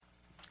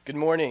Good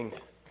morning.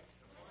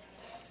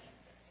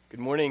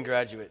 Good morning,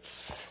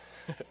 graduates.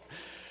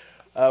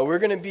 We're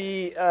going to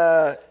be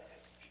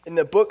in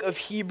the book of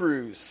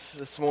Hebrews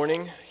this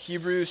morning.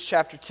 Hebrews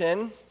chapter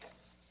 10,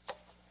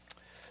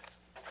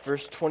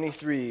 verse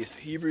 23. So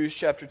Hebrews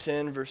chapter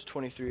 10, verse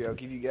 23. I'll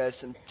give you guys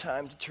some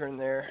time to turn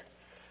there.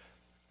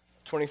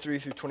 23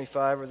 through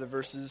 25 are the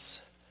verses.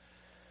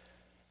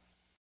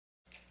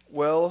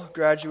 Well,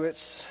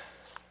 graduates,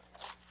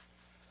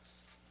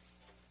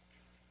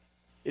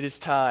 it is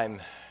time.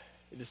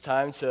 It is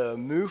time to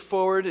move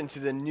forward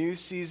into the new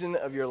season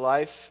of your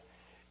life,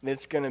 and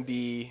it's going to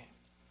be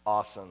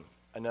awesome.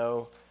 I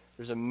know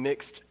there's a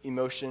mixed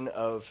emotion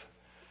of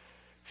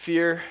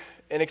fear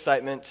and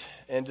excitement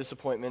and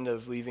disappointment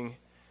of leaving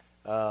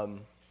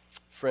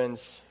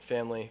friends,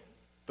 family,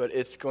 but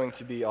it's going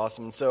to be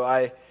awesome. And so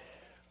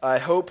I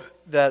hope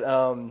that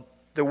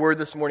the word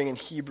this morning in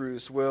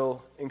Hebrews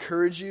will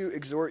encourage you,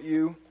 exhort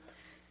you.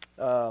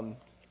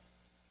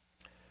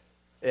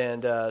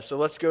 So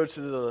let's go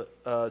to the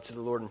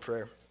Lord in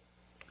prayer.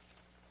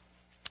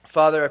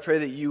 Father, I pray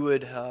that you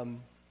would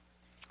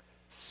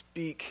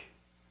speak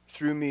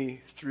through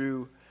me,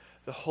 through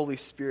the Holy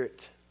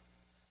Spirit.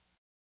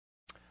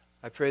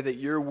 I pray that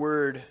your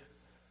word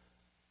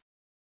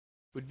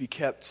would be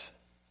kept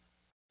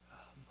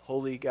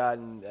holy, God,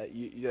 and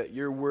that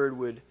your word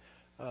would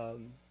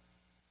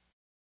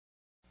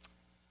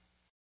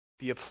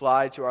be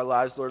applied to our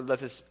lives. Lord, let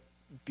this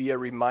be a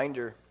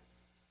reminder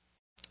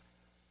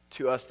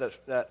to us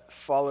that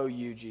follow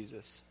you,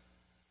 Jesus.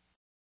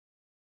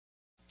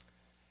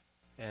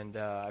 And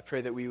I pray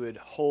that we would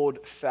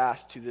hold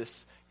fast to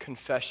this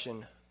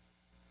confession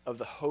of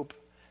the hope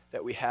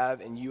that we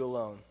have in you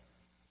alone.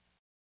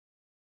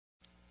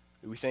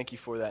 We thank you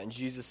for that. In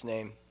Jesus'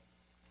 name,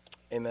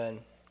 amen.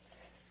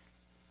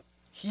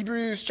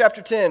 Hebrews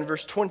chapter 10,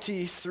 verse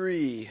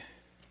 23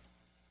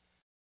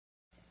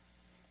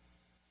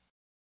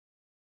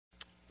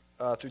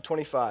 through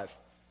 25.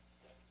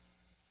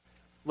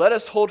 Let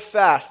us hold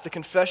fast the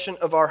confession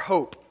of our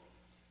hope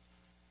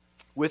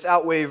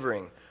without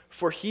wavering,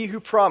 for he who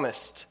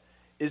promised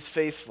is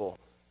faithful.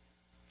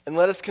 And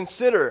let us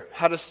consider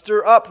how to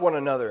stir up one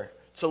another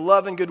to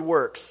love and good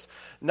works,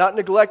 not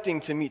neglecting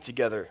to meet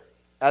together,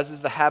 as is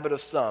the habit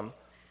of some,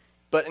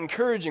 but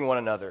encouraging one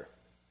another,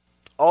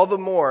 all the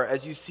more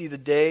as you see the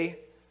day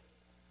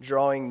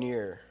drawing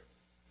near.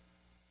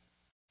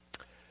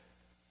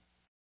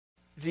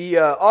 The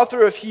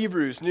author of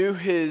Hebrews knew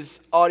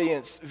his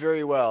audience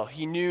very well.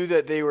 He knew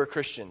that they were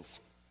Christians.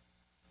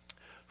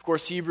 Of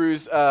course,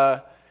 Hebrews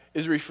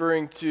is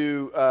referring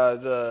to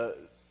the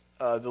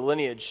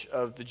lineage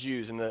of the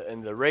Jews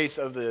and the race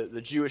of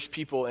the Jewish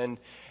people. And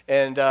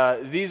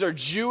these are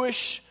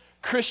Jewish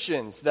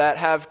Christians that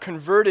have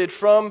converted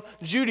from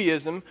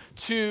Judaism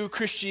to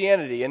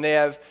Christianity. And they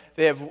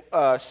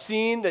have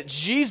seen that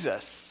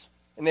Jesus,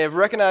 and they have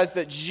recognized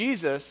that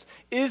Jesus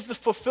is the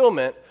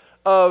fulfillment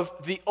of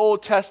the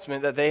Old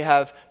Testament that they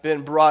have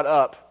been brought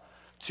up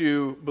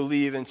to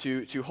believe and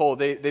to hold.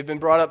 They've been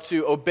brought up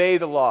to obey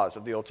the laws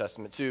of the Old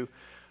Testament, to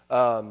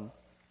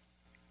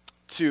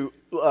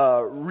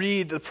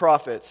read the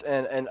prophets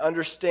and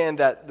understand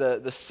that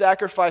the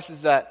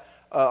sacrifices that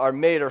are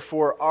made are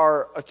for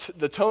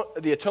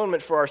the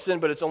atonement for our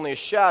sin, but it's only a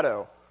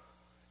shadow.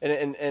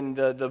 And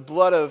the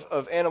blood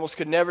of animals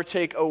could never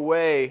take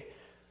away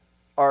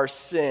our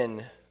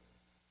sin.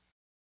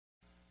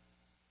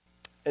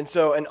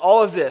 And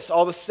all of this,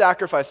 all the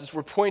sacrifices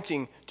were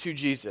pointing to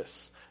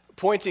Jesus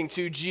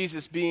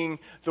being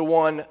the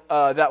one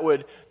that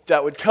would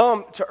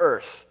come to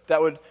earth,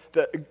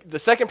 the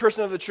second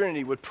person of the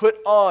Trinity would put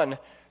on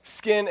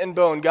skin and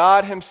bone.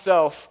 God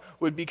himself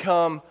would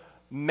become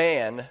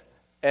man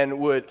and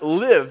would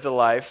live the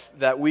life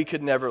that we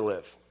could never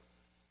live.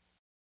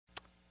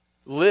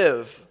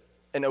 Live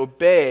and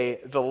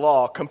obey the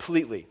law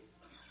completely,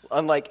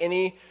 unlike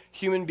any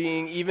human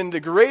being. Even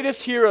the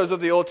greatest heroes of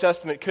the Old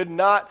Testament could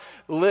not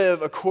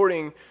live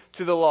according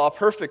to the law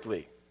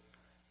perfectly.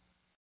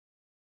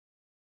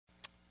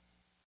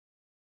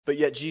 But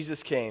yet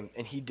Jesus came,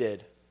 and he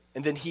did.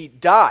 And then he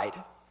died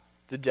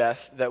the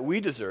death that we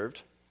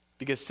deserved,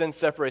 because sin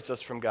separates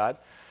us from God,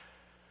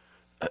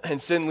 and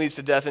sin leads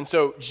to death. And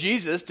so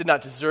Jesus did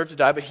not deserve to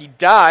die, but he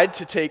died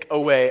to take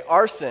away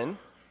our sin,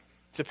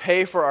 to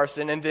pay for our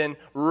sin, and then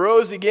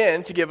rose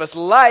again to give us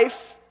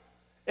life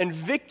and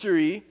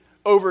victory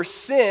over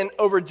sin,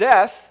 over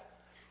death,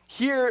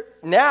 here,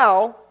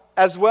 now,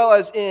 as well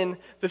as in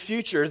the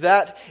future.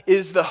 That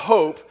is the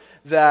hope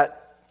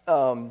that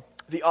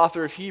the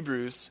author of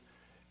Hebrews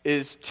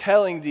is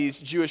telling these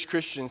Jewish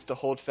Christians to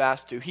hold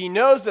fast to. He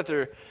knows that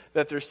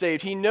they're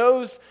saved. He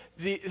knows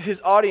his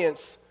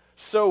audience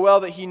so well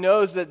that he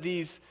knows that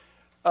these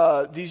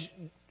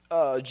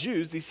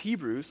Jews, these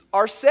Hebrews,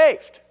 are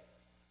saved.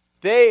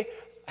 They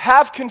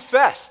have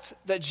confessed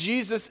that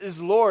Jesus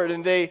is Lord,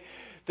 and they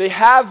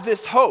have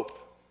this hope,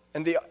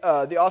 and the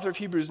author of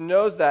Hebrews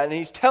knows that, and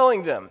he's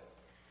telling them,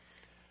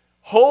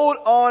 hold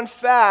on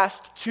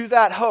fast to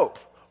that hope.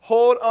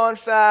 Hold on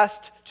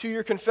fast to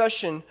your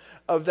confession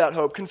of that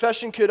hope.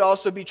 Confession could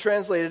also be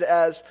translated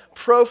as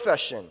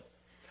profession,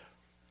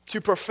 to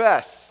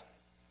profess.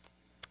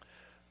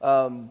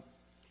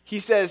 He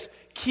says,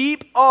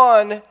 keep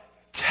on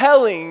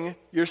telling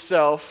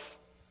yourself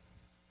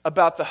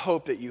about the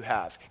hope that you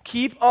have.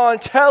 Keep on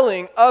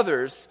telling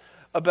others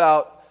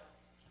about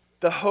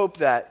the hope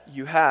that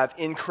you have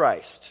in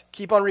Christ.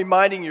 Keep on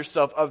reminding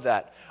yourself of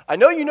that. I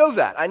know you know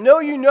that. I know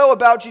you know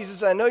about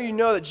Jesus. I know you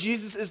know that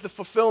Jesus is the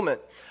fulfillment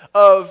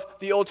of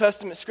the Old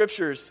Testament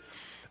scriptures.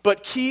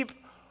 But keep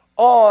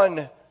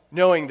on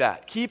knowing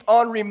that. Keep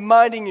on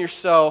reminding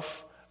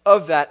yourself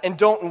of that, and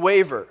don't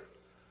waver.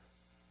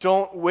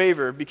 Don't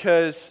waver,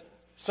 because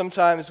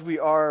sometimes we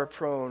are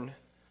prone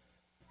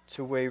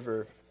to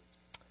waver.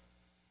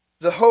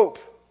 The hope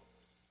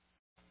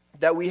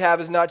that we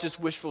have is not just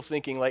wishful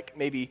thinking, like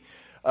maybe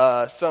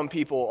some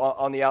people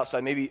on the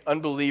outside, maybe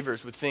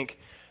unbelievers would think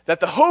that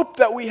the hope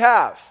that we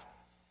have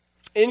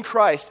in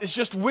Christ is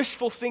just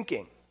wishful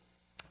thinking.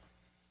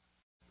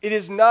 It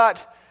is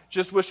not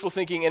just wishful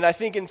thinking, and I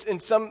think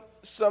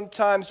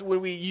sometimes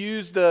when we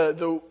use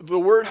the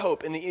word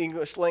hope in the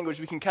English language,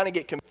 we can kind of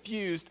get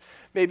confused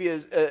maybe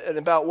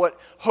about what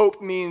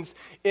hope means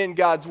in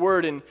God's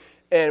word,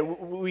 and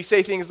we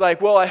say things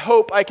like, well, I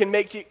hope I can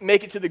make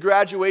it to the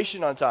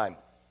graduation on time,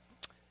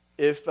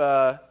 if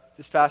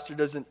this pastor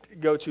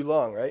doesn't go too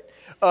long, right?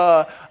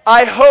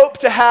 I hope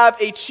to have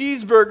a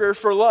cheeseburger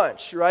for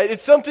lunch, right?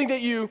 It's something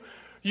that you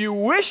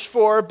wish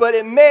for, but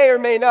it may or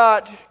may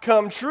not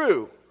come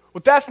true.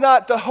 Well, that's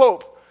not the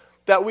hope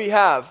that we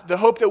have. The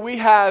hope that we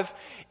have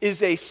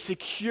is a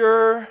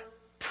secure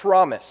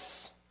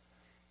promise.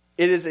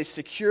 It is a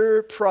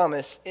secure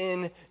promise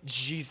in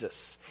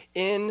Jesus,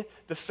 in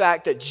the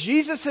fact that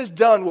Jesus has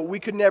done what we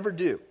could never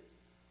do.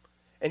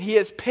 And he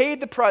has paid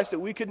the price that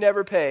we could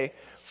never pay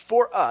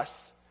for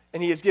us.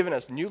 And he has given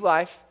us new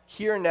life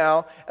here and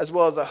now, as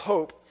well as a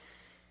hope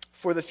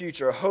for the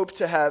future, a hope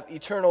to have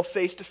eternal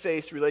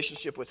face-to-face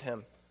relationship with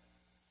him.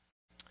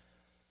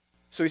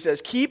 So he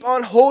says, keep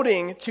on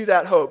holding to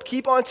that hope.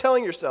 Keep on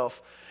telling yourself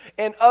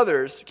and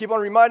others, keep on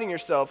reminding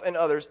yourself and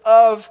others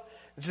of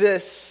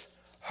this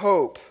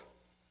hope.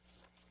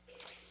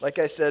 Like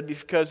I said,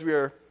 because we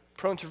are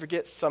prone to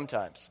forget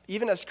sometimes,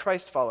 even as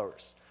Christ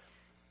followers.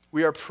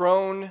 We are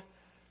prone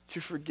to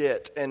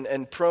forget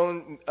and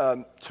prone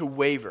to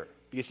waver,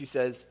 because he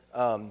says,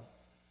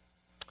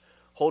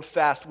 hold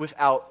fast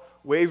without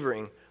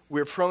wavering.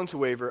 We're prone to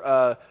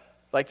waver.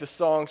 Like the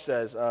song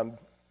says,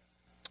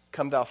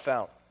 come thou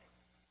fount.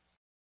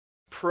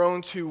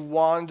 Prone to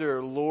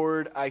wander,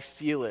 Lord, I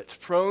feel it.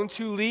 Prone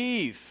to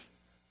leave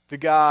the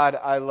God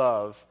I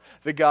love,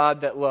 the God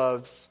that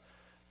loves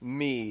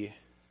me.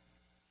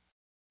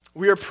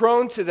 We are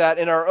prone to that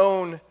in our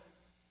own,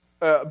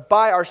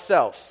 by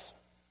ourselves.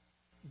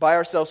 By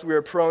ourselves, we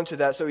are prone to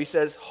that. So he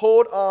says,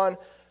 hold on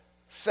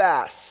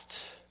fast.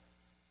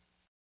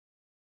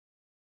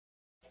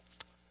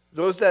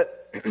 Those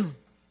that,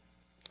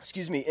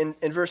 in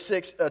verse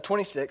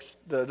 26,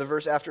 the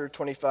verse after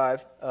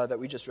 25 that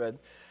we just read,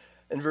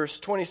 in verse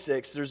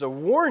 26, there's a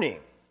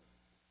warning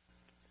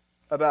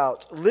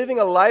about living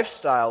a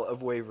lifestyle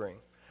of wavering,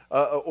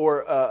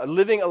 or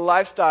living a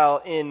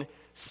lifestyle in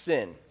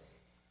sin.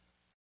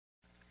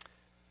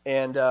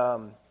 And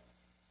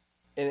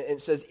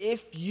it says,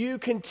 if you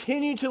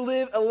continue to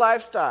live a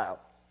lifestyle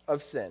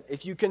of sin,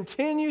 if you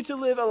continue to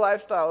live a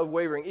lifestyle of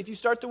wavering, if you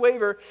start to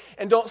waver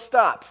and don't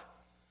stop,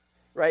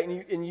 right,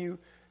 and you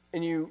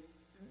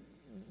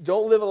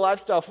don't live a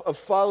lifestyle of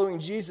following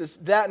Jesus,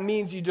 that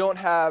means you don't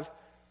have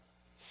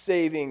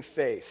saving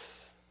faith.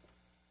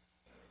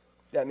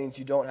 That means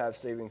you don't have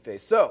saving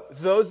faith. So,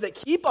 those that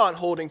keep on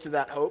holding to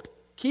that hope,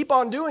 keep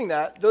on doing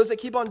that, those that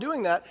keep on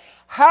doing that,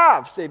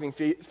 have saving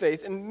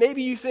faith. And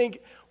maybe you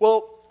think,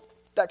 well,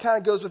 that kind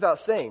of goes without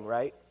saying,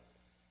 right?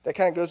 That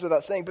kind of goes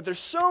without saying. But there's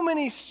so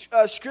many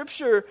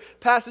scripture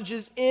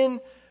passages in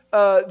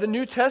the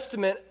New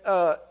Testament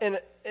and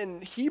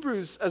in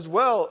Hebrews as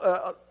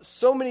well,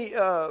 so many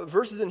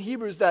verses in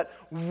Hebrews that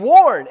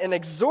warn and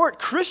exhort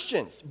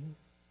Christians,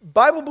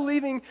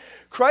 Bible-believing,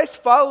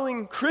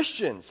 Christ-following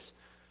Christians,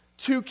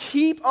 to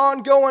keep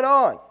on going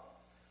on.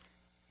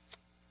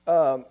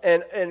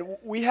 And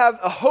we have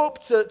a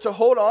hope to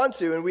hold on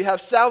to, and we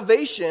have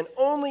salvation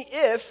only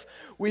if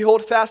we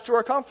hold fast to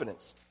our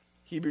confidence.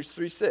 Hebrews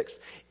 3:6.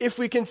 If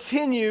we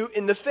continue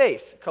in the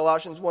faith,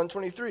 Colossians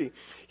 1:23.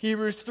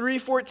 Hebrews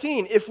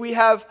 3:14. If we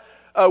have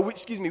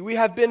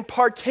been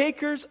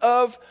partakers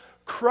of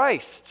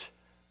Christ,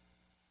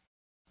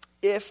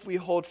 if we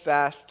hold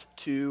fast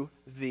to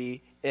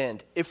the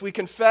end. If we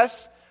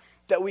confess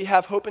that we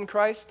have hope in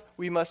Christ,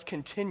 we must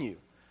continue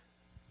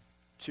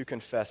to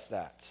confess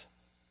that.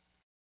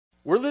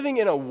 We're living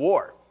in a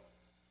war.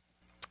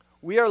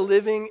 We are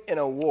living in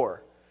a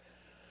war.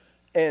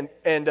 And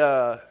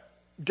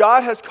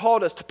God has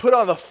called us to put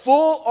on the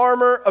full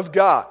armor of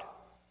God.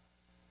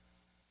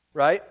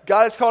 Right?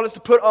 God has called us to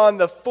put on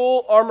the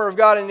full armor of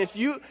God. And if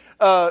you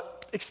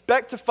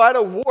expect to fight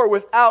a war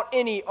without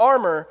any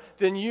armor,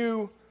 then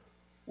you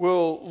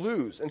will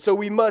lose. And so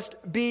we must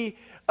be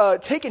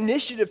take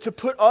initiative to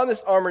put on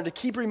this armor and to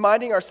keep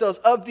reminding ourselves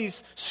of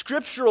these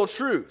scriptural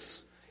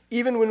truths,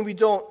 even when we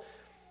don't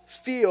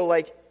feel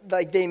like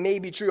they may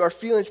be true. Our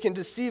feelings can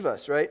deceive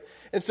us, right?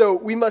 And so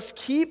we must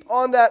keep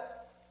on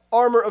that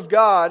armor of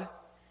God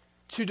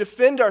to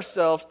defend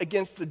ourselves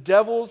against the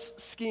devil's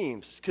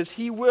schemes, because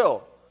he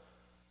will.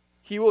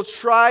 He will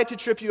try to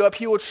trip you up.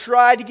 He will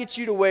try to get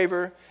you to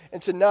waver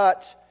and to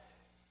not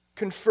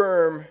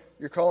confirm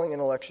your calling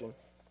and election.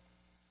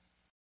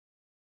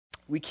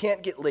 We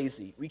can't get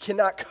lazy. We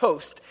cannot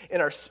coast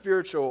in our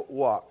spiritual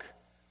walk.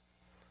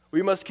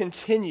 We must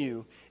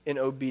continue in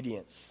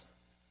obedience.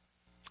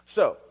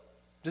 So,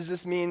 does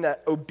this mean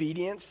that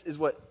obedience is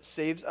what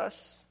saves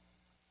us?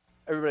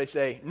 Everybody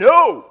say,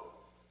 no!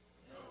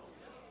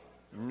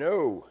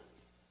 No.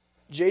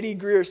 J.D.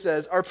 Greer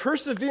says, our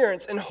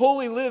perseverance in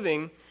holy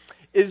living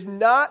is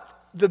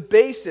not the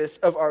basis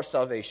of our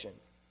salvation,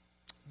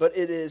 but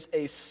it is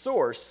a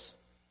source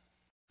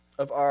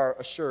of our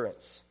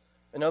assurance.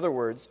 In other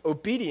words,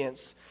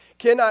 obedience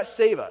cannot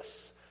save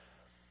us,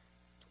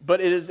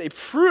 but it is a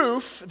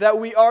proof that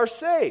we are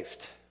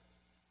saved.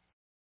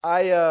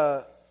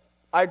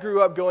 I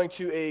grew up going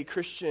to a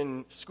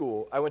Christian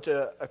school. I went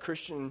to a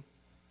Christian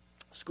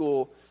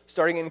school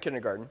starting in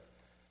kindergarten,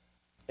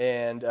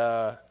 and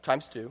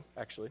times 2,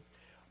 actually,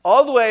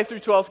 all the way through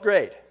 12th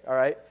grade, all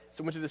right?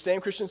 So I went to the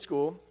same Christian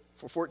school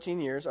for 14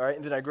 years, all right?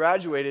 And then I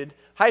graduated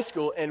high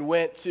school and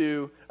went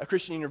to a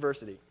Christian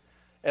university.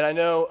 And I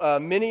know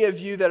many of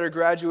you that are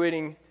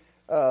graduating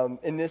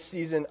in this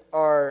season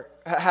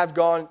have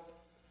gone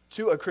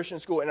to a Christian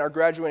school and are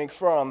graduating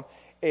from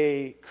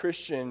a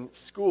Christian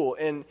school.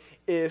 And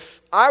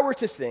if I were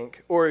to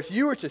think, or if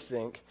you were to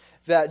think,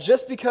 that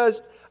just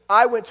because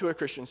I went to a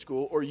Christian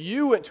school, or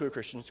you went to a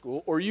Christian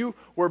school, or you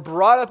were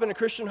brought up in a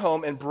Christian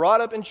home and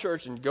brought up in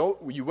church, and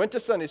you went to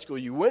Sunday school,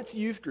 you went to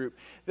youth group,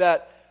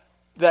 that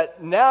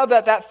now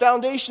that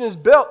foundation is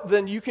built,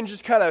 then you can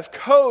just kind of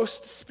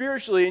coast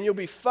spiritually and you'll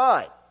be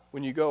fine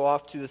when you go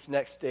off to this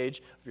next stage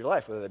of your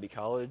life, whether that be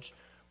college,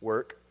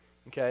 work,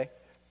 okay?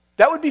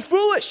 That would be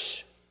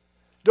foolish.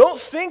 Don't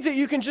think that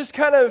you can just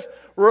kind of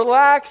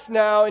relax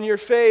now in your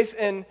faith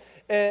and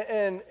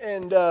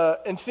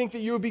think that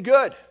you will be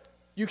good.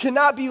 You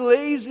cannot be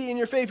lazy in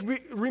your faith.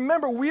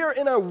 Remember, we are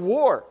in a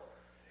war,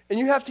 and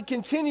you have to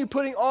continue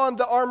putting on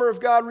the armor of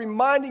God,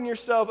 reminding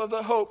yourself of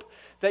the hope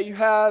that you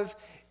have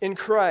in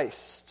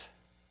Christ.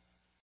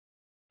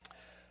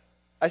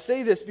 I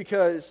say this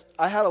because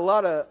I had a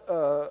lot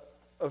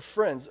of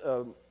friends,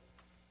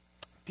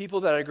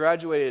 people that I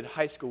graduated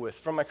high school with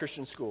from my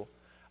Christian school.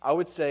 I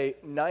would say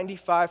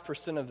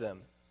 95% of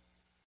them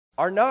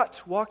are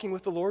not walking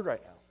with the Lord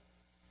right now.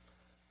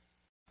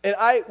 And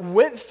I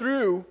went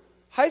through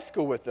high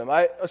school with them.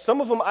 Some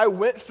of them I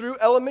went through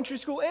elementary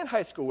school and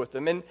high school with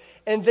them.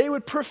 And they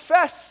would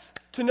profess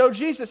to know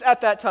Jesus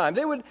at that time.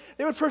 They would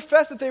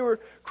profess that they were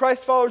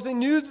Christ followers. They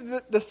knew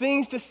the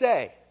things to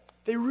say.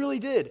 They really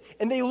did.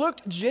 And they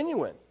looked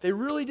genuine. They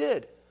really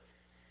did.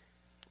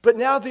 But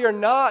now they are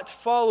not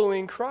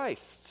following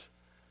Christ.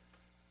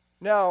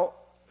 Now,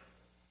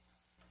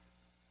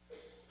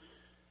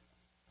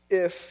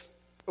 if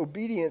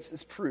obedience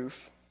is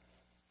proof,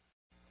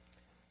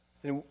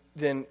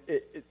 then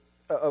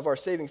of our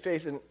saving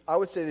faith, and I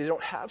would say they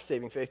don't have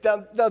saving faith.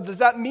 Now does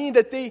that mean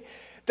that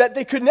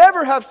they could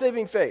never have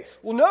saving faith?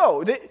 Well,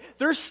 no.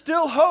 There's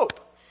still hope.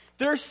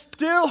 There's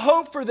still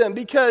hope for them,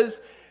 because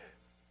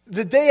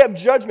the day of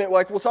judgment,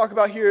 like we'll talk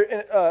about here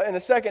in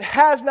a second,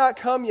 has not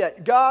come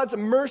yet. God's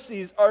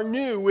mercies are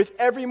new with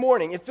every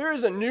morning. If there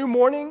is a new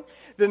morning,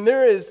 then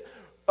there is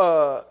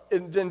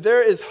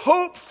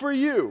hope for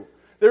you.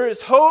 There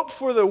is hope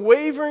for the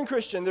wavering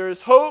Christian. There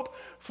is hope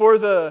for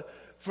the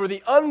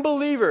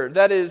unbeliever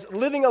that is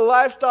living a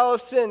lifestyle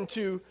of sin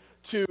to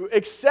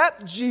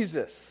accept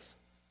Jesus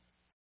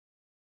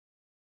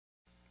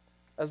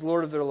as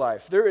Lord of their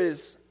life. There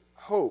is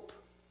hope.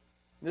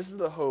 This is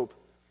the hope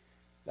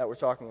that we're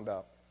talking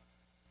about,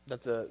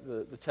 that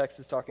the text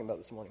is talking about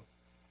this morning.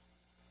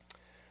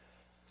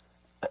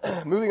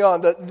 Moving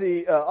on,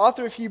 the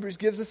author of Hebrews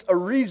gives us a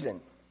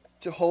reason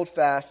to hold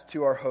fast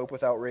to our hope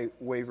without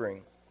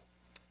wavering.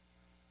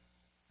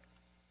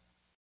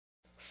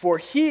 For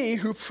he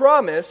who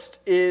promised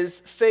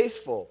is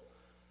faithful.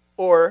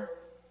 Or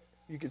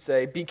you could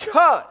say,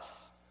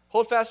 because.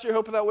 Hold fast to your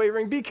hope without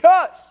wavering,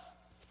 because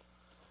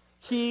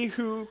he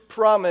who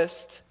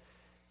promised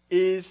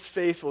is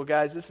faithful.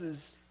 Guys, this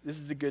is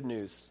the good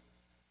news.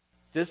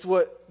 This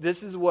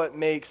is what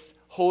makes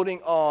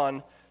holding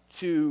on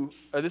to,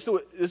 this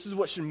is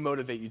what should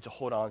motivate you to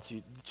hold on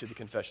to the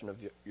confession of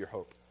your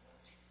hope.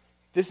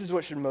 This is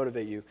what should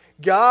motivate you.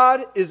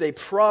 God is a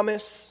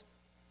promise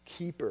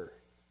keeper.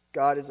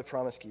 God is a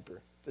promise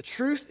keeper. The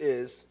truth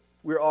is,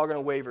 we're all going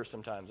to waver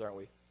sometimes, aren't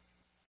we?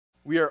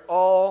 We are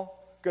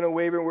all going to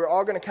waver, and we're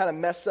all going to kind of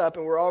mess up,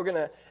 and we're all going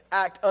to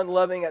act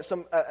unloving at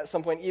some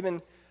point,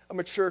 even a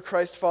mature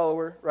Christ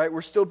follower, right?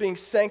 We're still being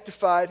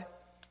sanctified,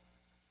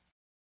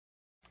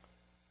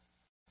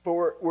 but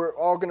we're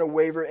all going to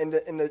waver. And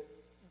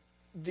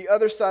the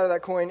other side of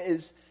that coin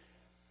is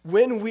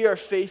when we are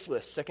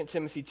faithless, 2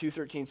 Timothy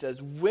 2:13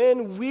 says,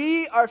 when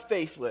we are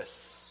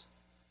faithless,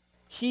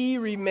 he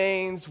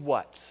remains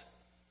what?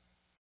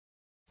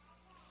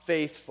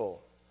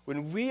 Faithful.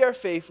 When we are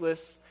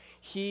faithless,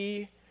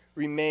 he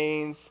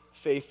remains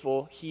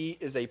faithful. He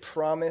is a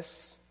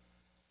promise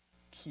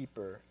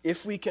keeper.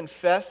 If we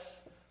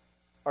confess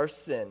our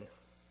sin,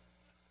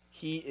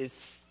 he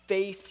is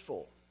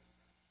faithful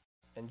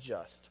and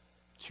just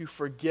to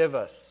forgive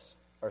us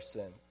our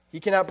sin. He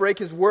cannot break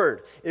his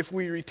word. If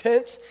we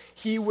repent,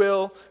 he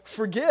will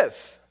forgive.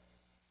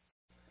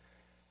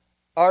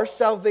 Our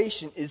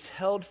salvation is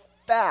held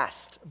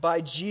fast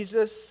by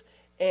Jesus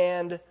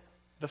and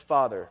the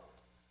Father.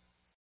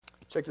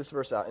 Check this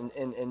verse out.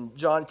 In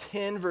John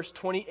 10, verse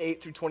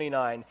 28 through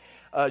 29,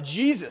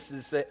 Jesus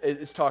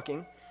is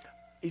talking.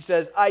 He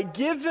says, I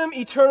give them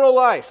eternal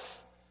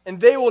life, and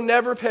they will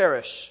never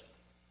perish.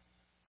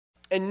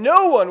 And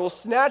no one will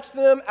snatch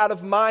them out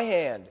of my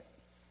hand.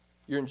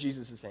 You're in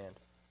Jesus' hand.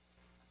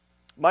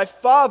 My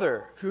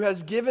Father, who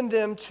has given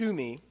them to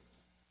me,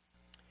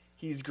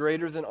 he's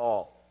greater than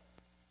all.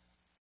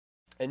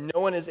 And no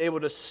one is able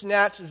to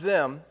snatch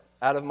them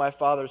out of my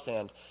Father's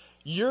hand.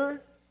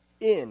 You're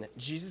in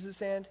Jesus'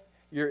 hand.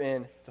 You're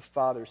in the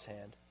Father's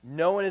hand.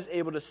 No one is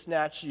able to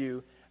snatch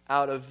you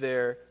out of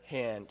their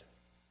hand.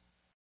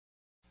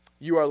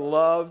 You are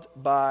loved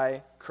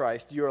by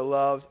Christ. You are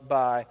loved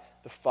by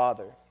the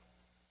Father.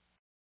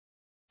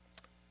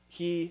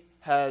 He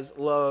has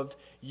loved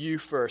you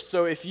first.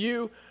 So if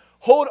you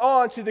hold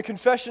on to the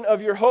confession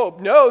of your hope,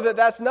 know that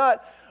that's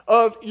not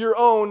of your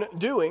own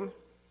doing.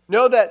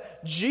 Know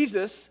that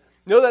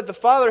the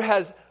Father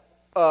has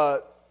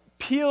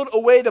peeled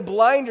away the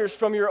blinders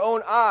from your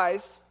own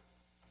eyes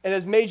and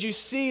has made you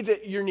see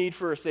that your need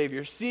for a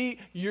Savior. See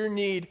your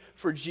need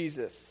for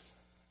Jesus.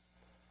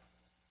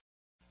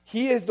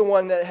 He is the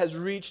one that has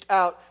reached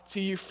out to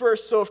you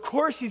first. So of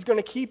course he's going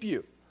to keep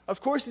you. Of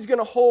course he's going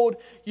to hold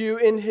you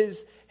in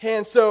his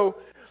hand. So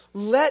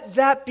let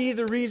that be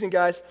the reason,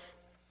 guys.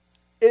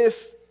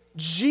 If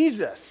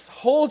Jesus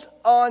holds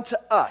on to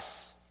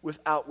us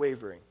without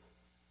wavering,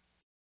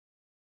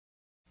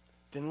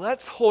 then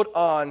let's hold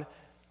on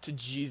to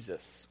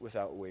Jesus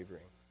without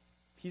wavering.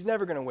 He's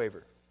never going to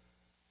waver.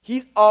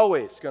 He's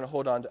always going to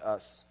hold on to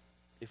us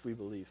if we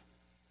believe,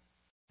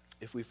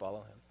 if we follow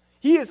him.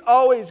 He is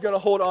always going to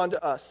hold on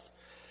to us.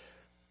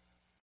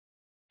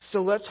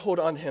 So let's hold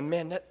on to him.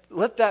 Man,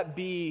 let that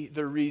be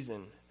the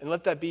reason, and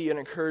let that be an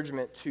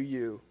encouragement to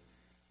you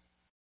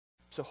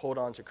to hold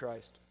on to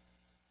Christ.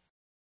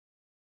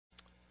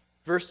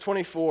 Verse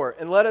 24,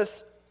 and let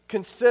us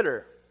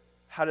consider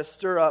how to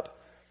stir up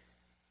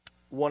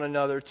one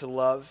another to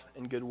love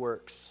and good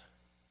works.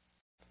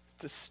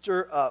 To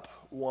stir up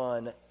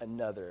one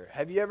another.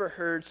 Have you ever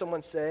heard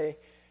someone say,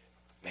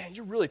 man,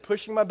 you're really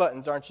pushing my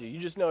buttons, aren't you? You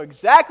just know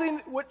exactly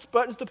which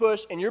buttons to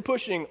push, and you're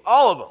pushing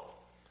all of them.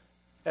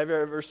 Have you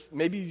ever,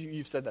 maybe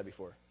you've said that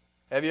before.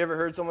 Have you ever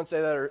heard someone say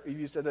that, or have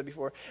you said that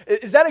before?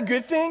 Is that a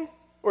good thing,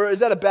 or is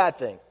that a bad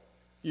thing,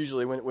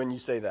 usually, when you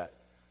say that?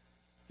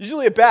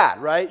 Usually a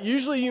bad, right?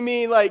 Usually you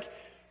mean like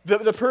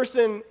the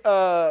person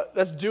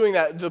that's doing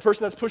that, the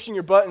person that's pushing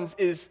your buttons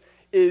is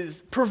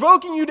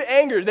provoking you to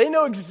anger. They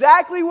know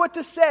exactly what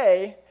to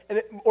say,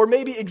 or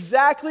maybe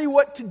exactly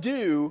what to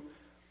do,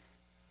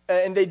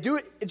 and they do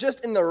it just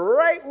in the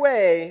right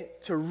way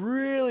to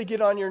really get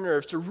on your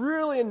nerves, to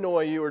really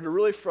annoy you, or to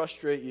really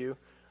frustrate you,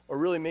 or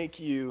really make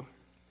you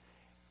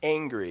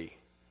angry.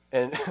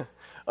 And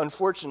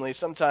unfortunately,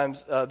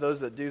 sometimes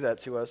those that do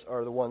that to us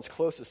are the ones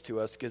closest to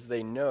us because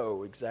they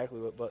know exactly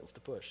what buttons to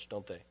push,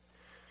 don't they?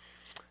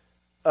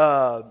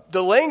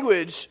 The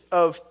language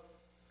of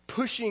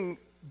pushing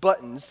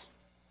buttons,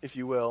 if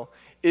you will,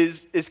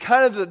 is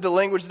kind of the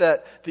language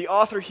that the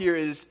author here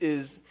is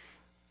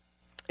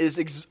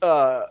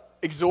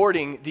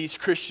exhorting these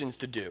Christians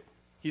to do.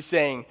 He's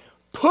saying,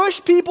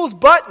 push people's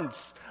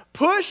buttons.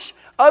 Push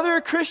other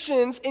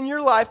Christians in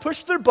your life,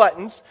 push their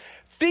buttons,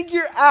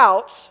 figure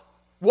out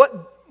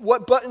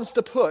what buttons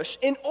to push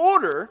in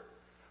order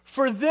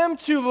for them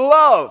to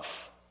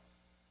love,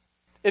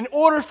 in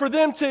order for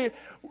them to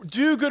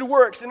do good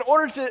works, in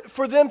order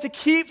for them to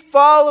keep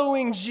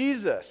following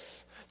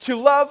Jesus, to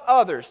love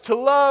others, to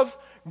love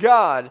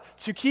God,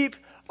 to keep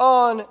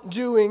on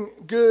doing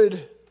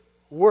good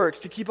works,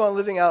 to keep on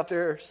living out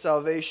their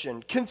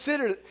salvation.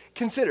 Consider.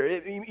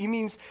 It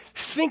means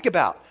think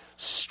about,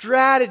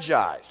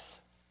 strategize.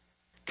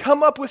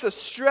 Come up with a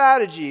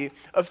strategy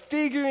of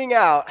figuring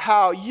out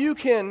how you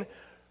can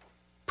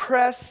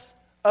press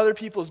other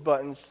people's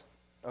buttons,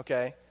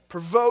 okay?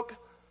 Provoke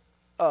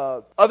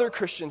other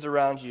Christians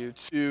around you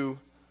to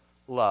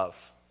love,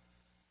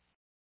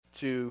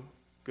 to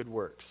good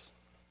works.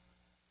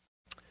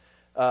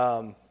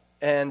 I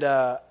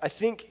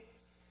think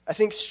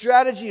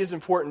strategy is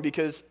important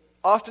because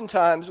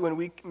oftentimes when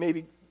we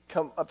maybe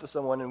come up to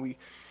someone and we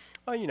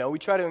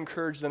try to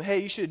encourage them, hey,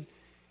 you should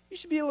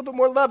be a little bit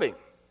more loving.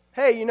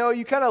 Hey,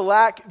 you kind of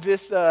lack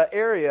this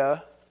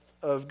area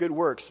of good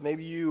works.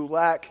 Maybe you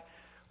lack,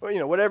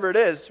 whatever it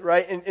is,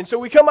 right? And so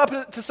we come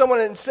up to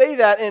someone and say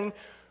that, and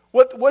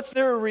What's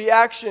their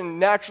reaction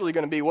naturally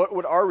going to be? What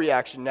would our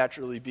reaction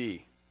naturally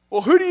be?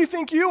 Well, who do you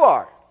think you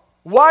are?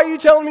 Why are you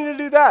telling me to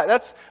do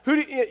that? Do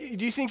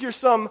you think you're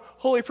some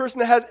holy person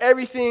that has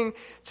everything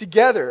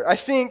together? I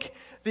think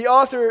the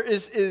author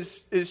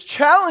is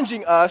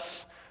challenging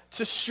us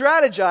to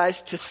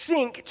strategize, to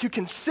think, to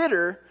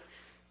consider,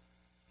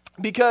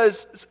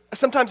 because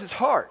sometimes it's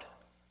hard.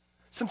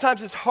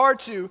 Sometimes it's hard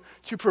to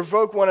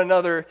provoke one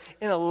another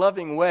in a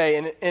loving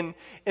way, and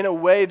in a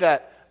way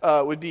that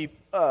would be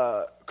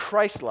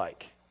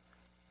Christ-like,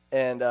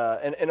 and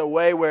in a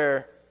way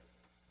where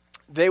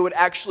they would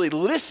actually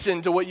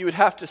listen to what you would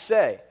have to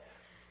say.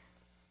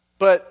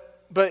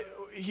 But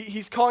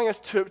he's calling us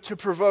to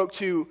provoke,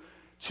 to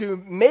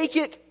make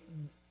it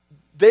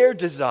their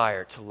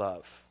desire to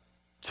love,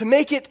 to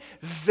make it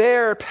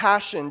their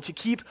passion to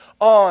keep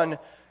on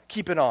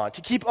keeping on,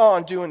 to keep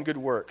on doing good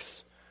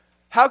works.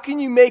 How can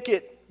you make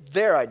it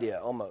their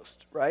idea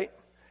almost, right?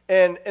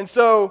 And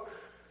so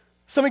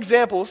some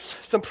examples,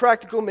 some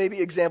practical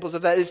maybe examples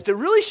of that is to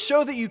really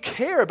show that you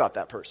care about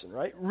that person,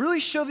 right? Really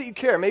show that you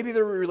care. Maybe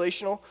they're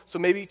relational, so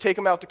maybe take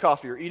them out to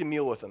coffee or eat a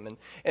meal with them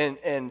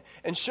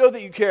and show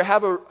that you care.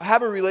 Have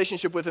a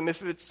relationship with them.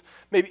 If it's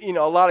maybe,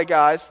 a lot of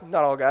guys,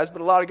 not all guys,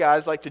 but a lot of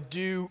guys like to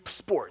do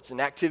sports and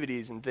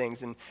activities and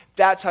things, and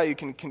that's how you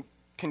can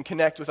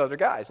connect with other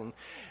guys.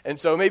 And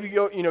so maybe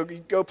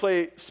go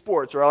play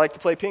sports, or I like to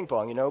play ping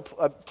pong,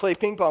 play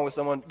ping pong with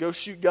someone, go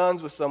shoot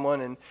guns with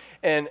someone,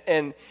 and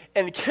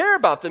care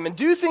about them and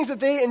do things that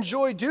they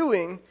enjoy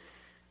doing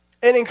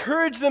and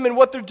encourage them in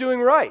what they're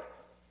doing right.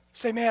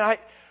 Say, man,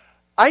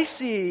 I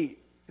see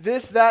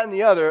this, that, and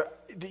the other.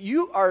 That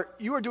you are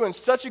doing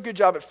such a good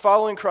job at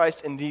following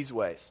Christ in these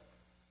ways.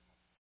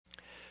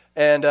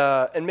 And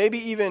maybe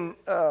even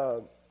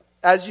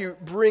as you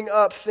bring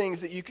up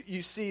things that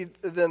you see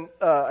them,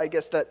 I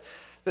guess that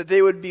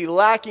they would be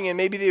lacking, and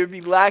maybe they would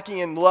be lacking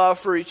in love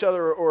for each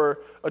other,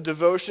 or a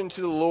devotion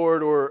to the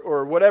Lord,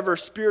 or whatever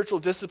spiritual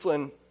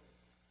discipline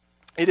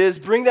it is,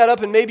 bring that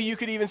up, and maybe you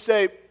could even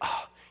say,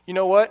 you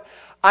know what?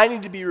 I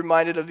need to be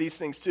reminded of these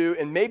things too,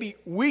 and maybe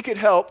we could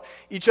help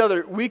each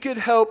other. We could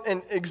help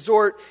and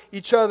exhort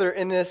each other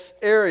in this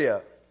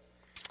area.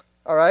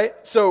 All right?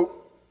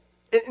 So,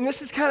 and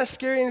this is kind of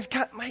scary, and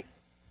might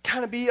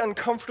kind of be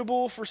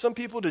uncomfortable for some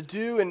people to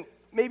do, and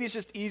maybe it's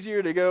just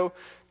easier to go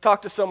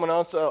talk to someone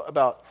else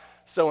about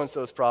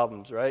so-and-so's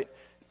problems, right?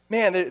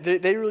 Man,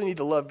 they really need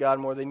to love God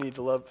more. They need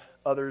to love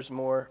others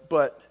more.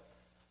 But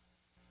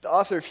the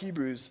author of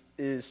Hebrews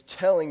is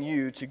telling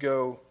you to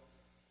go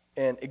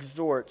and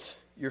exhort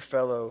your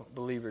fellow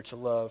believer to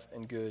love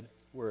and good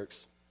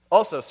works.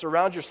 Also,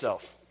 surround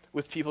yourself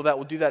with people that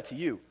will do that to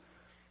you.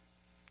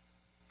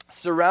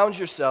 Surround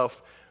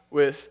yourself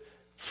with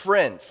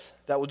friends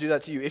that will do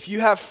that to you. If you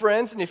have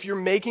friends, and if you're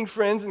making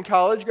friends in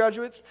college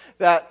graduates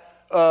that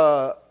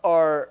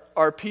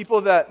are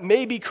people that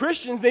may be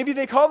Christians, maybe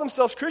they call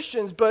themselves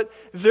Christians, but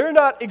they're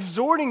not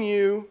exhorting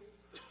you,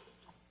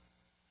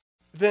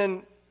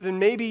 then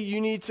maybe you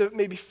need to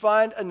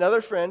find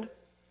another friend,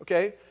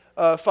 okay?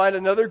 Find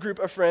another group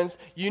of friends.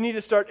 You need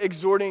to start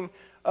exhorting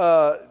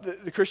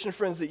the Christian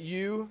friends that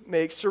you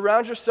make.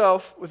 Surround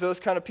yourself with those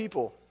kind of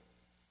people.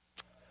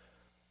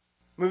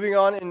 Moving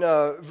on in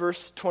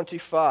verse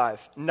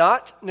 25.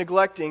 Not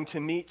neglecting to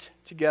meet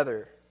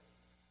together.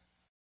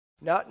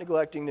 Not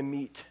neglecting to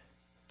meet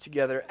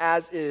together,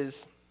 as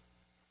is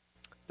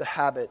the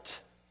habit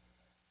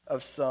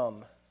of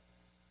some.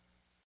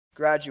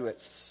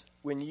 Graduates,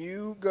 when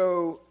you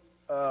go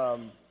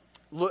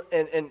look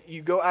and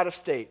you go out of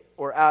state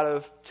or out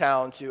of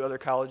town to other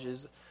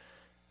colleges,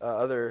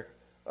 other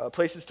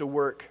places to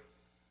work,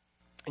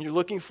 and you're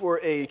looking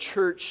for a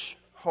church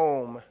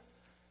home,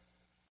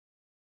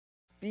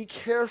 be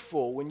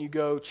careful when you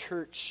go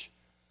church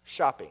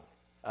shopping.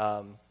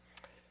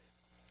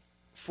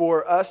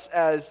 For us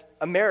as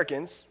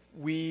Americans,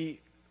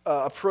 we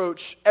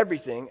approach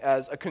everything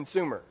as a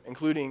consumer,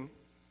 including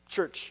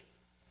church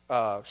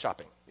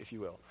shopping, if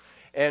you will.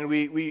 And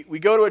we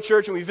go to a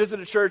church and we visit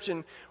a church,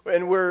 and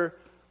we're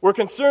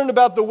concerned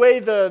about the way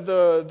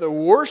the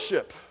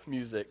worship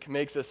music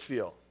makes us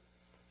feel.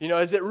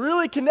 Is it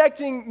really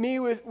connecting me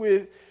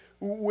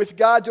with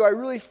God? Do I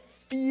really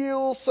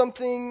feel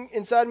something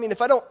inside me? And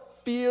if I don't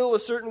feel a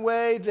certain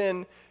way,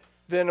 then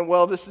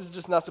well, this is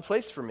just not the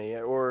place for me.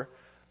 Or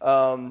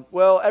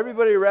well,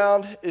 everybody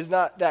around is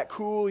not that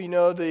cool.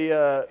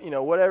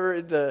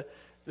 Whatever the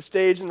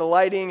stage and the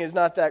lighting is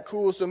not that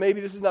cool, so maybe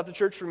this is not the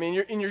church for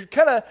me. And you're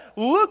kind of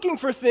looking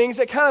for things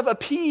that kind of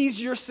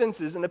appease your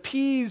senses and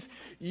appease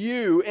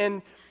you.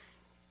 And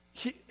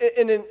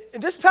in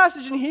this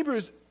passage in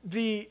Hebrews,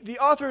 the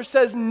author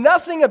says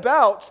nothing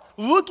about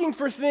looking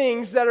for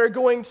things that are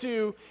going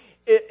to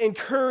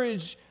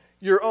encourage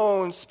your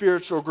own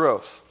spiritual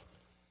growth.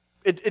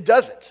 It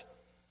doesn't.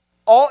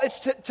 All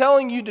it's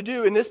telling you to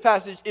do in this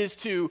passage is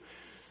to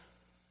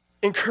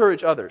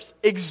encourage others,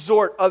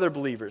 exhort other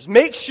believers.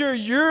 Make sure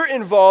you're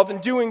involved in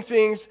doing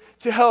things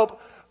to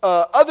help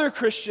other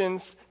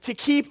Christians to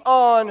keep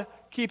on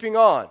keeping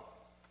on.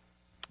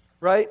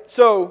 Right?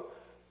 So,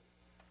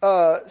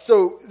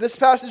 So this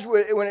passage,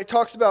 when it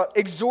talks about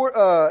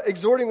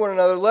exhorting one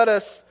another, let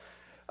us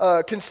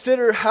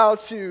consider how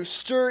to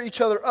stir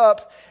each other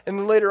up, and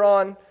then later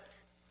on,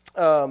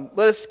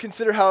 let us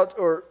consider how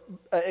or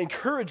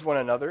encourage one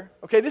another.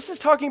 Okay, this is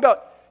talking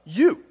about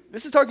you.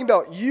 This is talking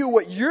about you,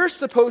 what you're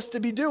supposed to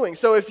be doing.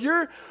 So if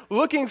you're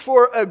looking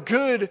for a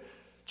good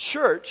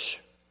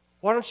church,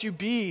 why don't you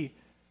be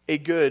a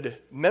good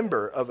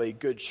member of a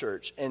good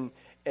church and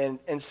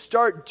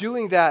start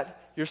doing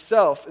that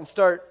yourself and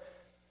start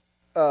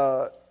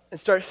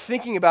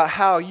thinking about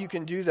how you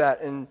can do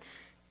that and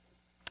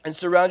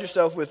surround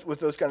yourself with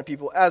those kind of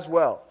people as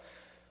well.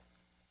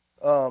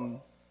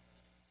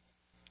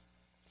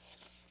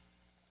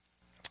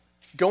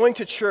 Going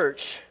to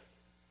church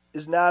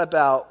is not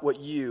about what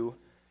you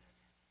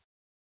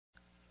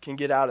can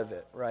get out of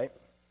it, right?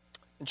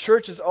 And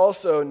church is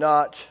also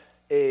not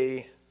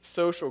a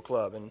social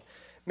club. And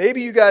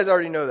maybe you guys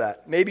already know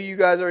that. Maybe you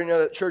guys already know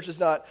that church is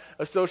not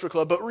a social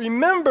club. But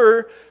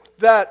remember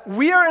that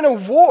we are in a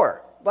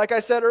war. Like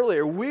I said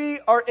earlier, we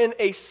are in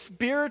a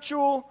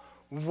spiritual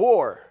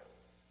war.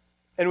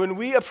 And when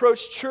we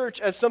approach church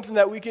as something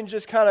that we can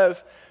just kind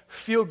of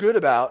feel good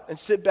about and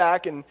sit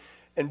back and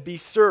be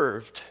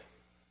served,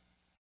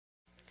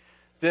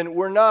 then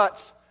we're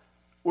not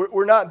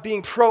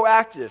being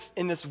proactive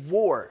in this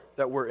war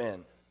that we're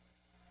in.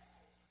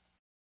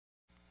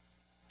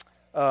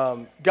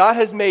 God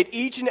has made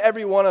each and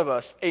every one of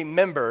us a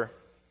member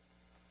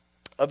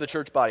of the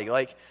church body.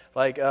 Like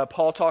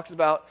Paul talks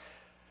about,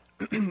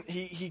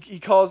 he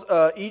calls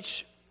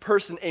each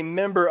person a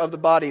member of the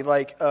body,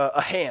 like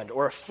a hand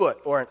or a foot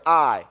or an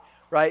eye,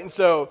 right? And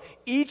so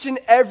each and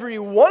every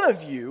one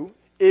of you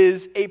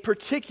is a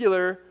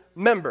particular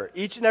member.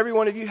 Each and every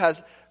one of you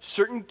has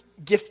certain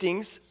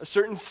giftings, a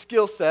certain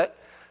skill set.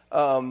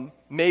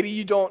 Maybe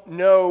you don't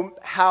know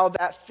how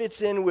that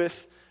fits in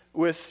with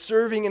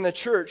serving in the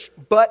church,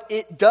 but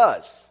it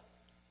does.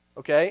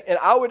 Okay? And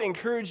I would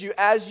encourage you,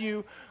 as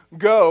you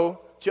go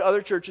to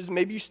other churches,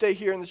 maybe you stay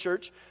here in the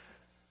church,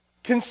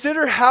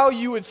 consider how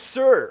you would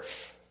serve.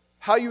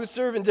 How you would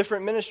serve in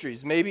different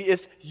ministries. Maybe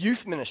it's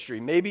youth ministry.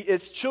 Maybe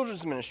it's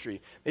children's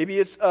ministry. Maybe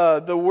it's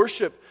the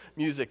worship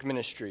music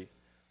ministry.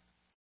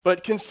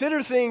 But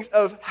consider things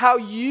of how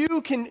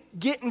you can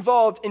get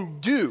involved and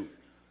do.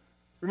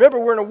 Remember,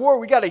 we're in a war.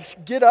 We got to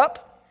get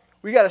up.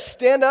 We got to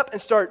stand up and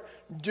start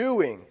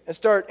doing and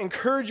start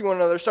encouraging one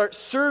another, start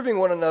serving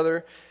one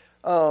another.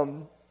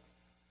 And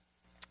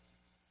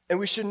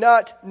we should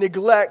not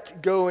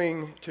neglect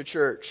going to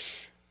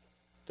church.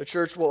 The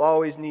church will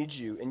always need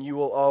you, and you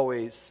will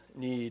always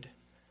need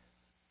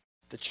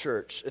the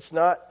church. It's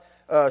not,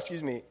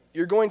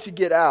 you're going to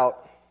get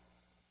out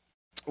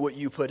what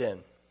you put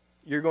in.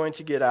 You're going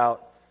to get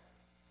out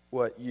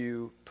what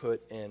you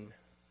put in.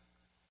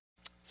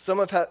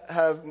 Some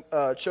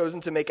have chosen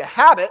to make a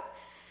habit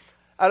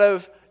out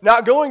of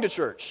not going to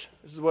church.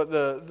 This is what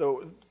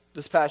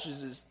this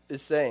passage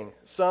is saying.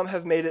 Some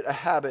have made it a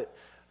habit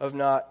of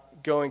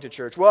not going to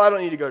church. Well, I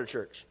don't need to go to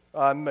church.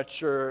 I'm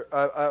mature.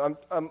 I'm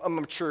a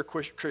mature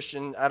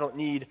Christian. I don't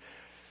need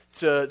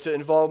to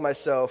involve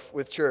myself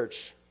with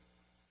church.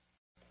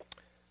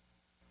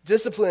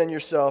 Discipline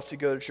yourself to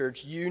go to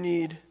church. You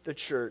need the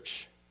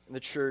church. And the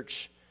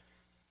church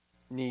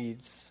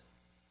needs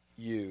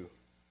you.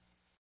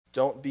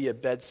 Don't be a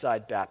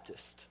bedside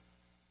Baptist.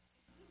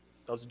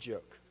 That was a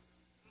joke.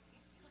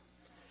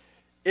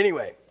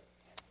 Anyway,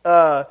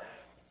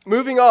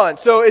 moving on.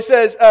 So it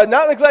says,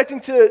 not neglecting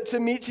to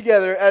meet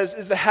together, as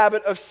is the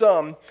habit of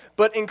some,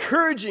 but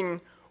encouraging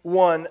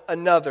one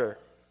another.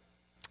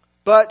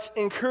 But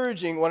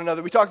encouraging one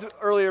another. We talked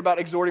earlier about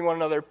exhorting one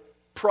another,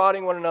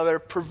 prodding one another,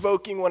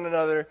 provoking one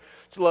another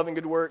to love and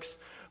good works.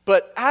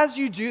 But as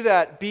you do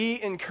that,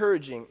 be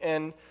encouraging.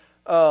 And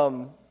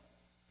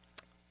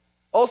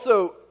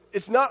also,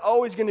 it's not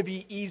always going to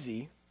be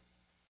easy.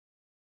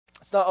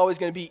 It's not always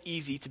going to be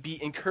easy to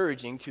be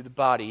encouraging to the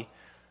body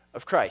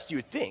of Christ. You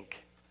would think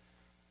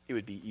it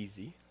would be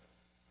easy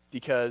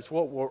because,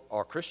 well, we're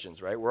all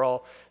Christians, right? We're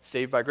all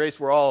saved by grace.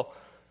 We're all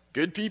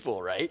good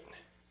people, right?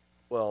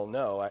 Well,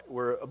 no,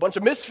 we're a bunch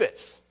of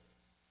misfits.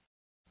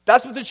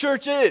 That's what the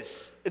church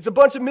is. It's a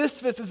bunch of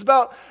misfits. It's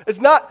not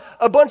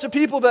a bunch of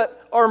people that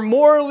are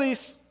morally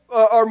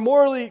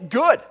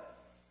good.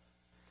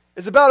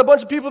 It's about a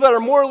bunch of people that are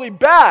morally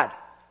bad,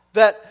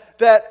 that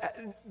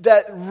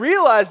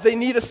realize they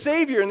need a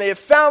Savior, and they have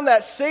found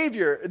that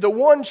Savior, the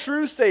one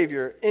true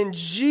Savior, in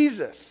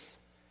Jesus.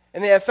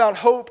 And they have found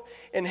hope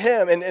in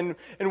Him. And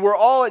we're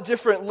all at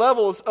different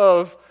levels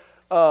of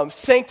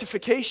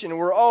sanctification.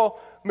 We're all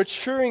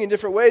maturing in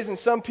different ways, and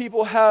some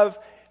people have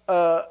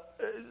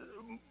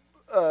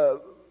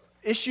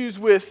issues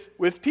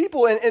with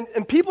people,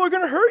 and people are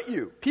going to hurt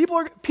you.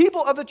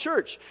 People of the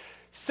church,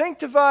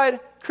 sanctified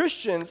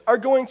Christians, are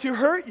going to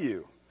hurt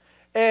you.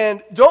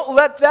 And don't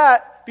let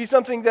that be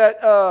something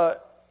that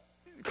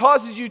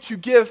causes you to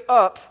give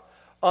up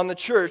on the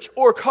church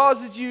or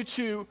causes you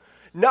to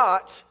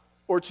not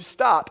or to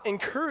stop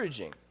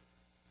encouraging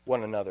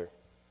one another.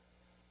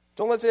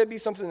 Don't let that be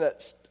something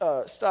that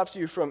stops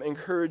you from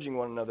encouraging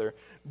one another.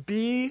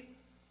 Be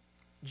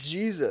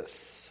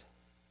Jesus.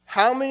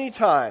 How many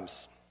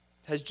times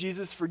has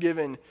Jesus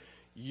forgiven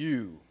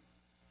you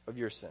of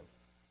your sin?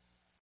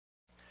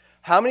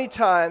 How many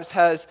times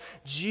has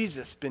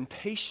Jesus been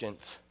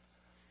patient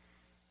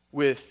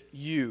with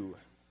you?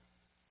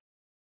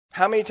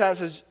 How many times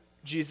has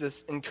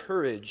Jesus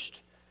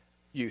encouraged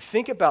you?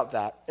 Think about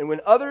that. And when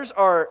others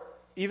are,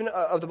 even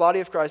of the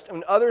body of Christ,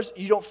 when others,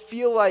 you don't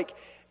feel like,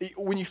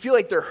 when you feel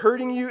like they're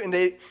hurting you and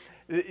that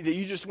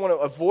you just want to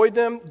avoid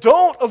them,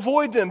 don't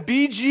avoid them.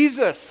 Be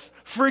Jesus.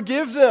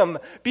 Forgive them.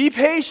 Be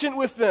patient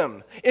with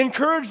them.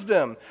 Encourage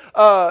them.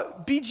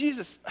 Be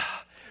Jesus.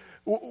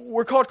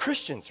 We're called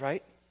Christians,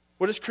 right?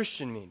 What does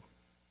Christian mean?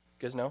 You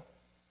guys know?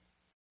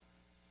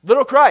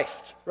 Little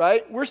Christ,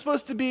 right? We're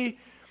supposed to be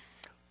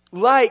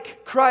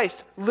like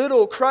Christ,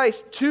 little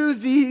Christ, to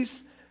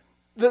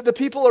the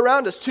people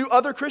around us, to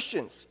other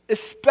Christians,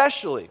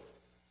 especially,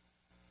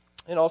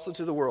 and also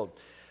to the world.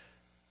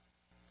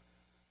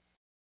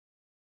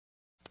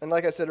 And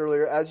like I said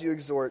earlier, as you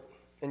exhort,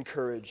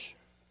 encourage.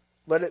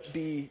 Let it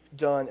be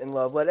done in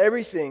love. Let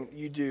everything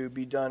you do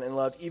be done in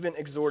love, even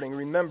exhorting.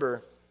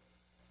 Remember,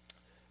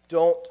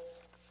 don't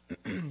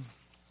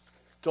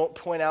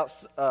point out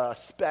a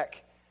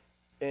speck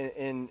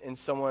in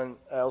someone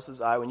else's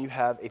eye when you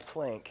have a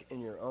plank in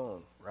your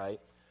own,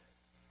 right?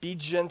 Be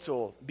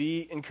gentle,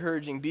 be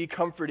encouraging, be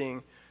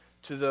comforting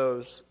to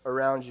those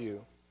around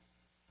you.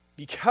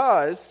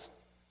 Because,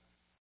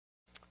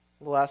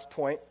 the last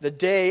point, the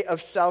day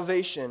of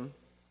salvation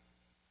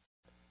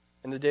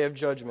and the day of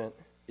judgment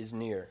is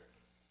near.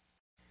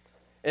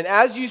 And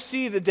as you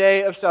see the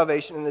day of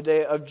salvation and the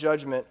day of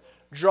judgment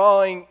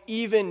drawing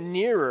even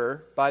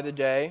nearer by the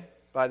day,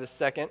 by the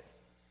second,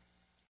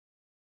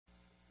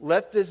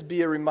 let this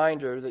be a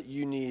reminder that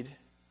you need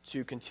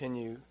to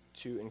continue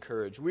to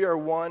encourage. We are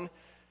one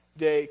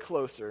day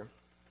closer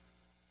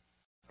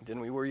than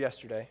we were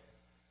yesterday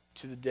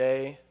to the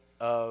day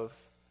of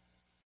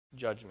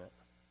judgment.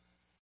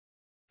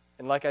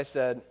 And like I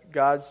said,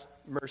 God's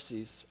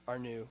mercies are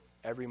new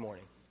every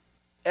morning.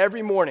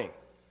 Every morning,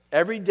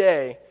 every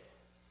day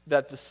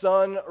that the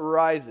sun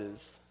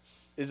rises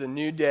is a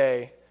new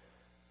day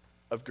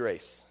of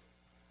grace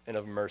and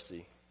of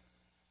mercy.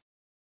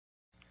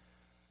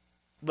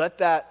 Let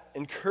that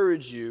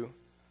encourage you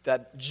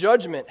that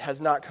judgment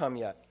has not come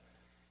yet.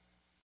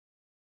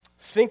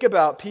 Think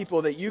about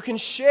people that you can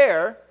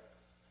share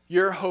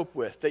your hope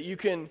with, that you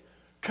can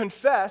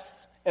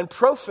confess and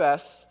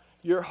profess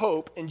your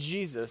hope in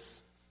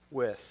Jesus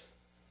with.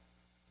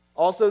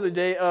 Also, the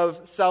day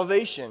of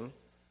salvation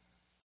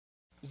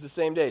is the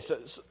same day.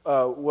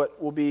 So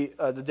what will be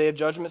the day of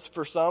judgments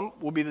for some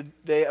will be the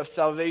day of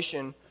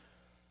salvation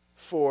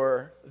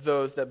for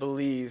those that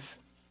believe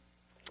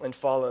and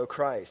follow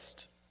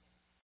Christ.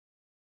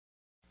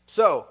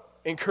 So,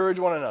 encourage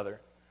one another.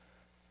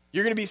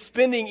 You're going to be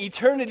spending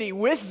eternity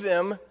with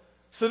them,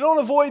 so don't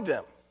avoid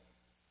them.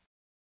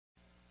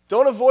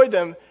 Don't avoid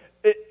them.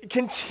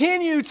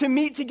 Continue to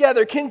meet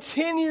together.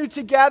 Continue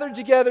to gather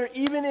together,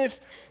 even if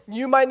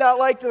you might not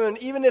like them, and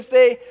even if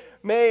they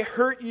may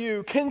hurt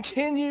you.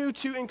 Continue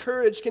to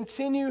encourage.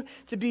 Continue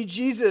to be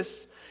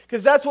Jesus,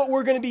 because that's what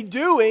we're going to be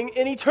doing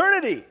in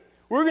eternity.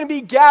 We're going to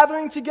be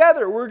gathering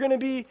together. We're going to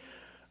be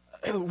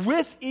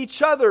with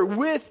each other,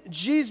 with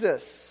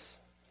Jesus.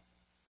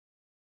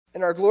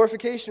 And our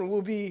glorification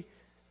will be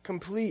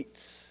complete.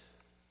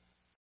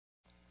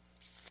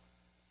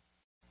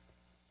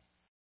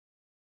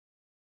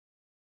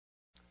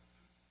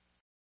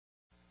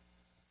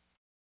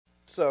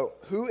 So,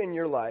 who in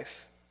your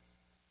life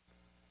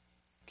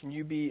can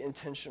you be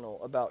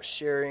intentional about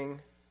sharing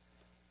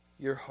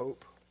your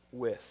hope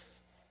with?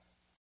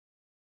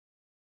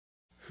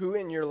 Who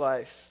in your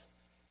life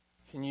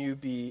can you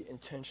be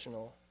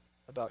intentional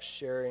about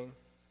sharing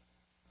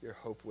your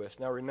hope with?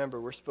 Now remember,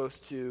 we're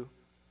supposed to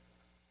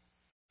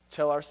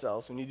tell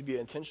ourselves, we need to be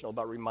intentional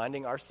about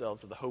reminding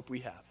ourselves of the hope we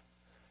have.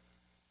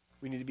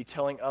 We need to be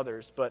telling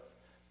others, but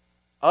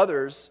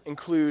others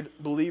include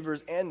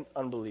believers and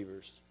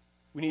unbelievers.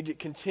 We need to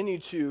continue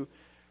to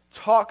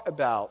talk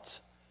about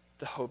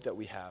the hope that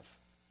we have.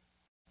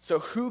 So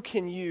who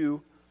can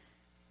you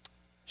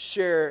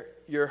share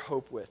your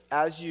hope with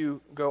as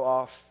you go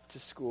off to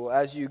school,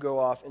 as you go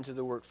off into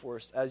the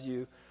workforce, as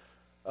you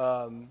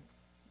go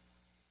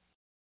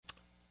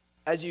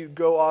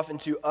off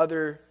into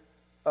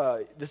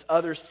this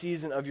other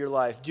season of your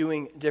life,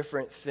 doing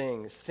different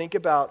things? Think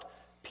about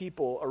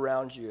people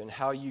around you and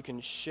how you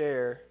can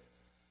share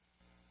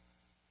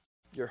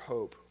your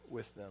hope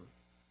with them.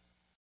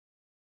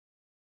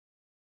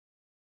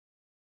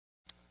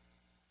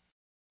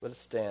 Let us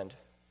stand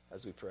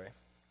as we pray.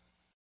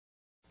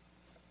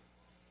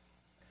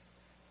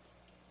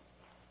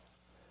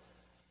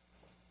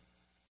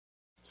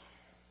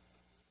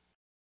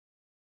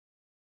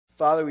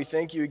 Father, we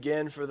thank you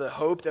again for the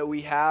hope that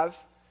we have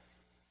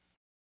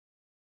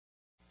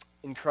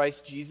in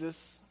Christ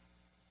Jesus.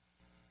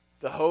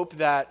 The hope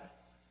that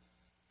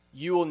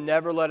you will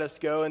never let us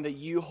go and that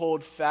you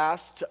hold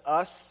fast to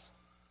us.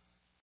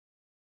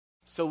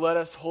 So let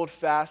us hold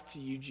fast to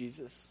you,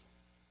 Jesus.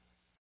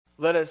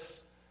 Let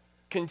us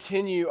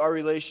continue our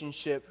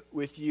relationship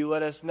with you.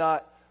 Let us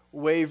not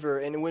waver.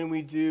 And when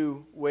we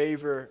do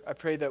waver, I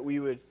pray that we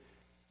would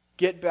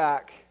get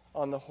back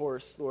on the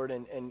horse, Lord,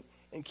 and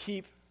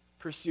keep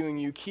pursuing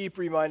you, keep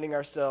reminding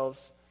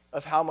ourselves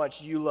of how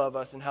much you love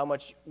us and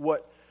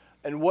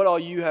what all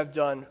you have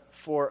done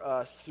for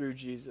us through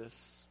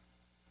Jesus.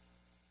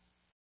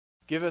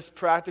 Give us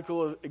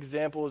practical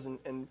examples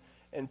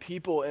and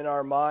people in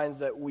our minds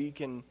that we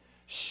can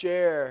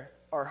share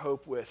our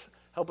hope with.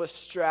 Help us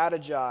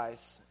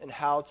strategize in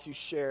how to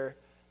share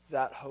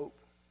that hope.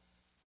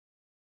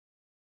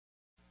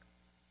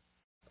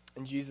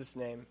 In Jesus'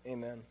 name,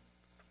 amen.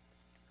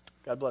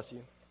 God bless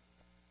you.